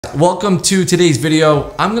welcome to today's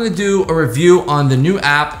video. I'm gonna do a review on the new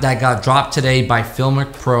app that got dropped today by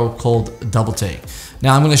Filmic Pro called DoubleTake.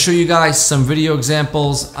 Now I'm gonna show you guys some video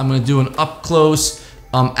examples. I'm gonna do an up close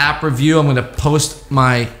app review. I'm gonna post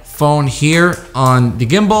my phone here on the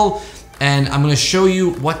gimbal and I'm gonna show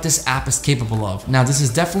you what this app is capable of. Now this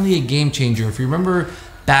is definitely a game changer. If you remember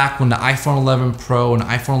back when the iPhone 11 Pro and the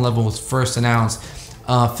iPhone 11 was first announced,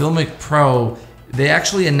 Filmic Pro, they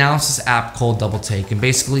actually announced this app called DoubleTake, and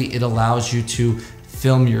basically it allows you to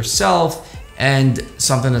film yourself and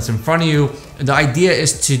something that's in front of you. And the idea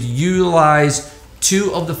is to utilize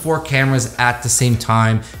 2 of the 4 cameras at the same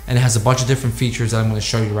time, and it has a bunch of different features that I'm going to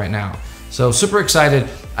show you right now. So super excited.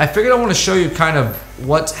 I figured I want to show you kind of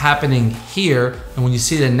what's happening here, and when you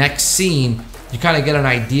see the next scene, you kind of get an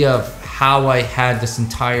idea of how I had this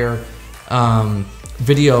entire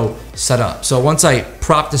video set up. So once I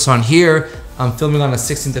prop this on here, I'm filming on a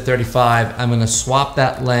 16-35. I'm gonna swap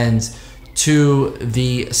that lens to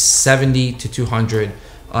the 70-200.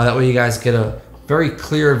 That way you guys get a very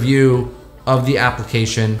clear view of the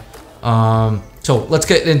application. So let's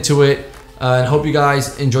get into it and hope you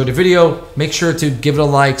guys enjoyed the video. Make sure to give it a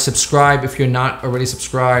like, subscribe if you're not already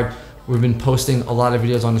subscribed. We've been posting a lot of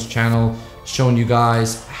videos on this channel showing you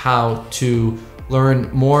guys how to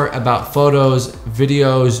learn more about photos,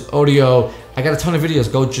 videos, audio. I got a ton of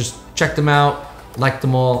videos. Go just check them out, like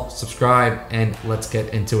them all, subscribe, and let's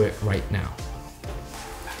get into it right now.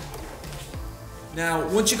 Now,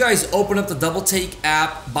 once you guys open up the DoubleTake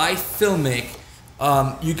app by Filmic,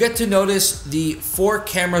 you get to notice the 4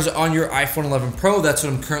 cameras on your iPhone 11 Pro. That's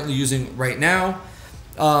what I'm currently using right now.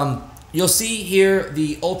 You'll see here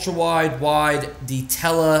the ultra wide, wide, the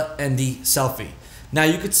tele, and the selfie. Now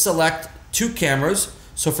you could select 2 cameras.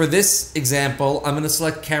 So for this example, I'm going to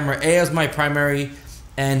select camera A as my primary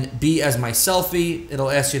and B as my selfie.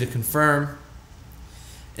 It'll ask you to confirm.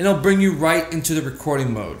 And it'll bring you right into the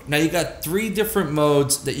recording mode. Now you got 3 different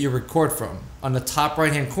modes that you record from. On the top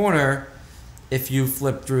right hand corner, if you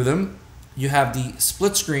flip through them, you have the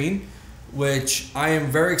split screen, which I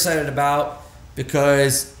am very excited about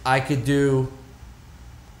because I could do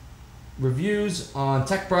reviews on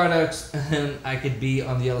tech products and I could be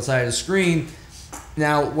on the other side of the screen.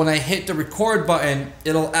 Now when I hit the record button,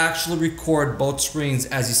 it'll actually record both screens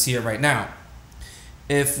as you see it right now.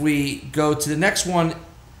 If we go to the next one,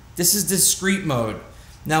 this is discrete mode.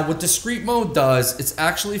 Now what discrete mode does, it's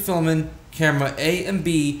actually filming camera A and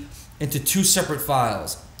B into 2 separate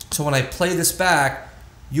files. So when I play this back,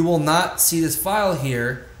 you will not see this file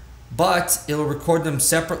here, but it'll record them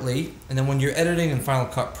separately. And then when you're editing in Final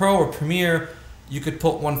Cut Pro or Premiere, you could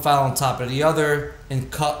put one file on top of the other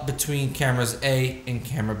and cut between cameras A and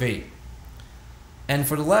camera B. And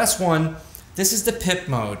for the last one, this is the PIP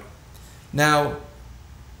mode. Now,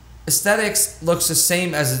 aesthetics looks the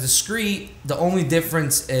same as a discrete. The only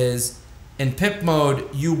difference is in PIP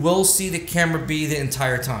mode, you will see the camera B the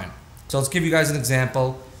entire time. So let's give you guys an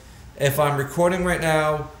example. If I'm recording right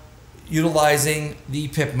now, utilizing the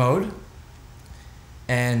PIP mode,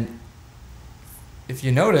 and if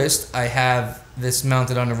you noticed, I have this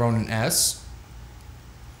mounted on the Ronin S.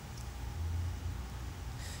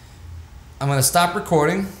 I'm going to stop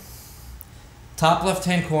recording. Top left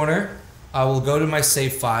hand corner, I will go to my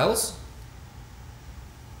save files.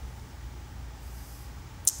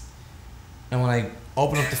 And when I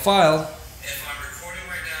open up the file, if I'm recording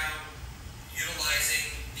right now,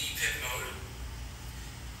 utilizing the PIP mode,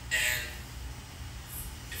 and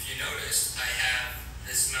if you notice, I have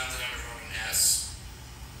this mounted on the Ronin S.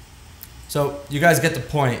 So you guys get the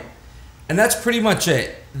point. And that's pretty much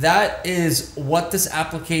it. That is what this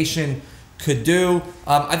application could do.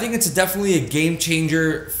 I think it's definitely a game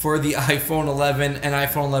changer for the iPhone 11 and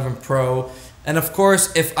iPhone 11 Pro. And of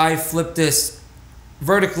course, if I flip this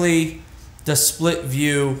vertically, the split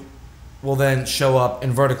view will then show up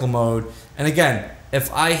in vertical mode. And again,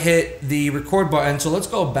 if I hit the record button, so let's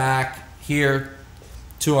go back here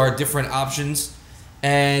to our different options.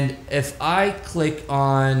 And if I click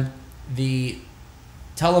on the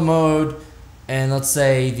tele mode, and let's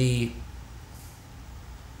say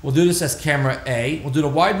we'll do this as camera A. We'll do the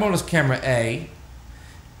wide mode as camera A,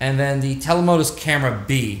 and then the tele mode is camera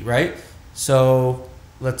B, right? So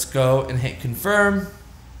let's go and hit confirm.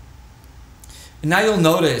 And now you'll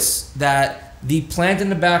notice that the plant in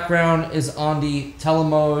the background is on the tele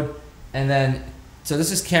mode, and then, so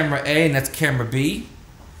this is camera A and that's camera B.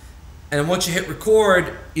 And once you hit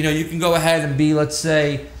record, you can go ahead and be, let's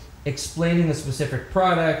say, explaining a specific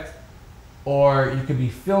product, or you could be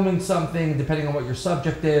filming something depending on what your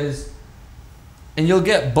subject is, and you'll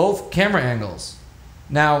get both camera angles.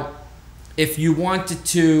 Now, if you wanted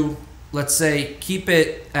to let's say, keep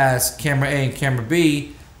it as camera A and camera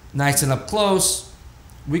B, nice and up close,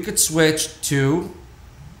 we could switch to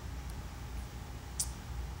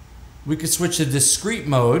discrete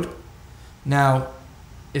mode. Now,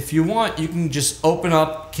 if you want, you can just open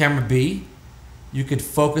up camera B. You could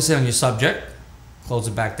focus it on your subject, close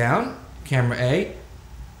it back down, camera A,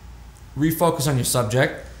 refocus on your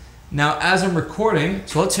subject. Now, as I'm recording,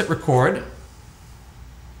 so let's hit record.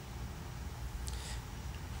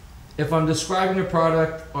 If I'm describing a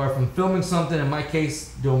product or if I'm filming something, in my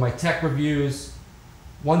case, doing my tech reviews,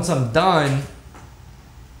 once I'm done,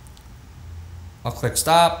 I'll click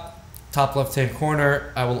stop. Top left-hand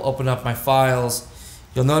corner, I will open up my files.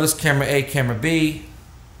 You'll notice camera A, camera B.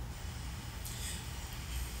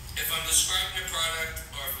 If I'm describing a product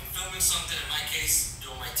or if I'm filming something, in my case,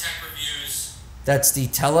 doing my tech reviews, that's the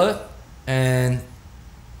tele and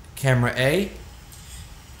camera A.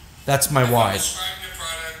 That's my wide. If I'm describing a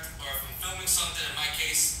product or if I'm filming something, in my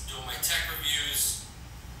case, doing my tech reviews,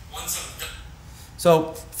 once I'm done.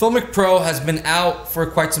 So Filmic Pro has been out for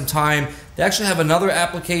quite some time. They actually have another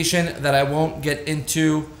application that I won't get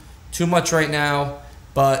into too much right now,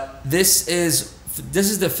 but this is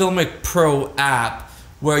the Filmic Pro app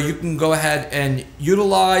where you can go ahead and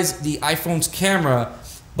utilize the iPhone's camera,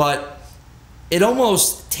 but it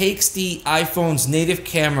almost takes the iPhone's native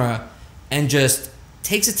camera and just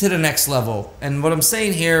takes it to the next level. And what I'm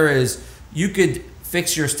saying here is you could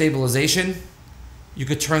fix your stabilization. You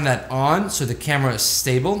could turn that on so the camera is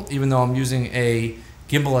stable, even though I'm using a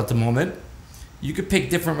gimbal at the moment. You could pick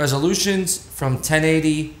different resolutions from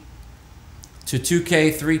 1080 to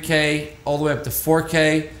 2K, 3K, all the way up to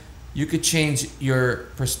 4K. You could change your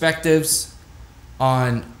perspectives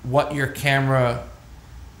on what your camera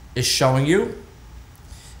is showing you.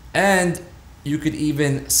 And you could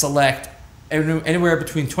even select anywhere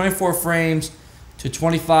between 24 frames to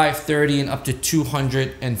 25, 30, and up to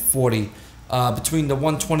 240. Between the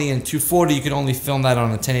 120 and 240, you can only film that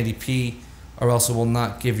on a 1080p, or else it will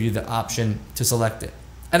not give you the option to select it.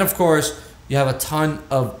 And of course, you have a ton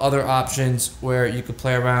of other options where you could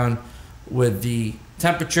play around with the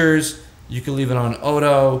temperatures. You can leave it on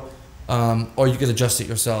auto, or you could adjust it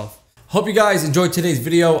yourself. Hope you guys enjoyed today's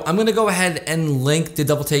video. I'm gonna go ahead and link the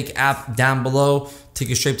DoubleTake app down below, take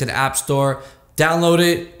you straight to the App Store. Download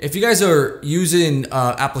it. If you guys are using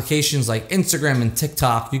applications like Instagram and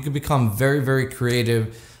TikTok, you can become very, very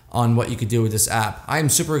creative on what you could do with this app. I am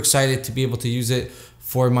super excited to be able to use it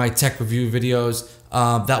for my tech review videos.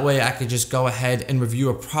 That way I could just go ahead and review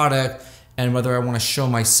a product, and whether I want to show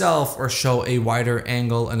myself or show a wider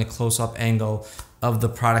angle and a close-up angle of the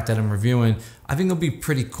product that I'm reviewing, I think it'll be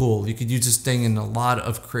pretty cool. You could use this thing in a lot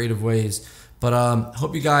of creative ways. But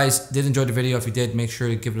hope you guys did enjoy the video. If you did, make sure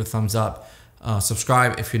to give it a thumbs up.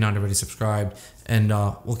 Subscribe if you're not already subscribed, and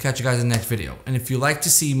we'll catch you guys in the next video. And if you like to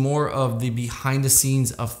see more of the behind the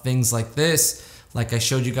scenes of things like this, like I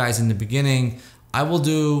showed you guys in the beginning, I will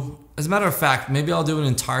do, as a matter of fact, maybe I'll do an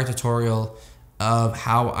entire tutorial of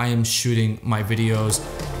how I am shooting my videos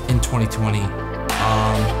in 2020.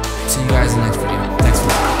 See you guys in the next video. Thanks for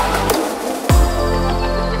watching.